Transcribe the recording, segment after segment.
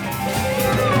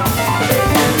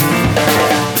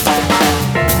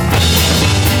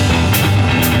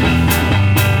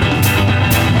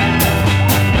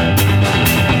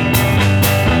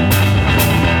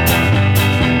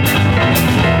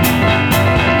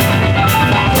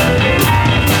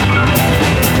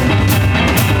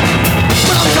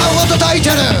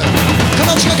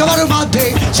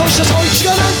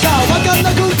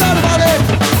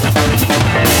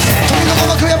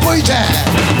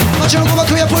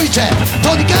吹いて、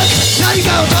とにかく何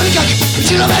かをとにかく打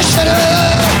ちのめしてる。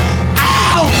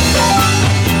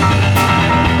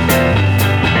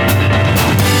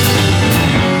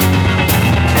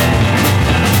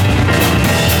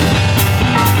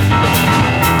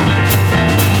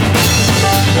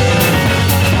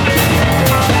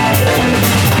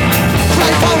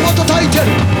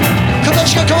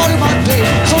形が変わるまで、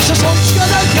そしてそいつが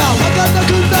なんか分かんなく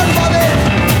なるまで、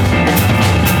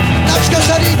懐かし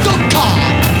さにどっか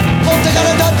持ってかれ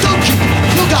た時、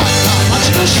よかった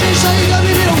街の震災が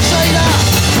耳を塞いだ。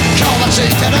今日はつい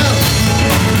てる、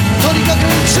とにかく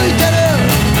ついてる。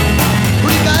振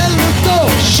り返ると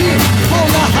尻尾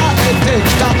が生えて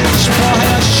きた。尻尾を生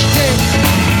やして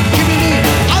君に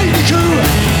会いに来る。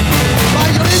バ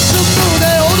イオリンスムで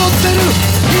踊ってる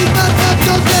今な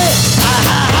ので、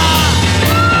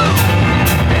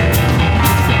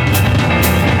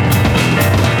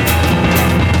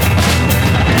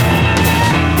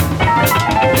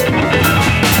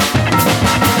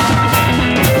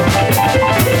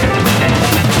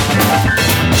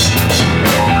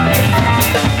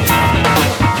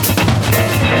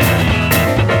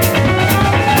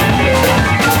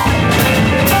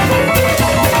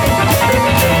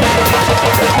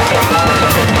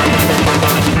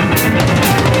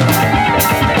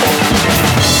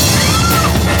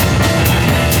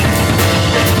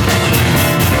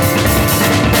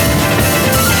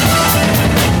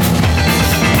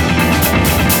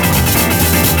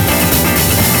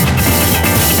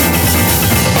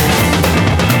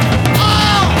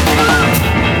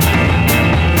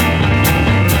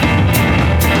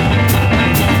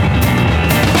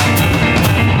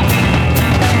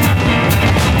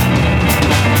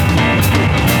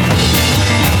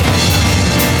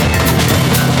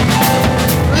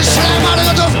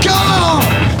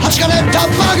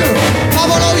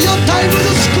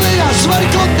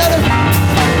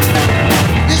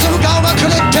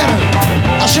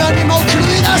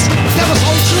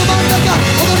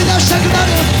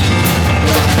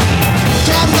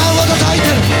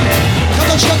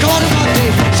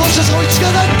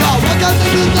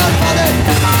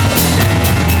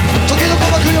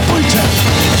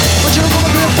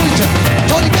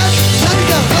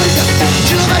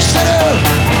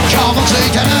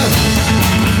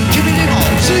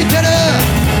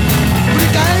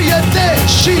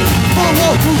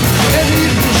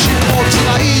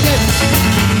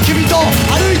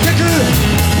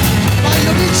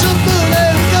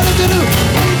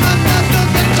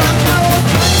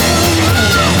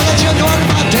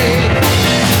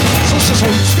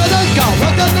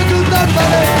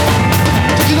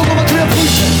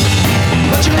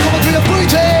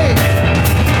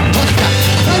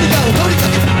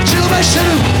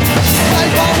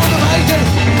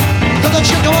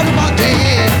形が変わるまで、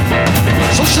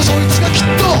そしてそいつが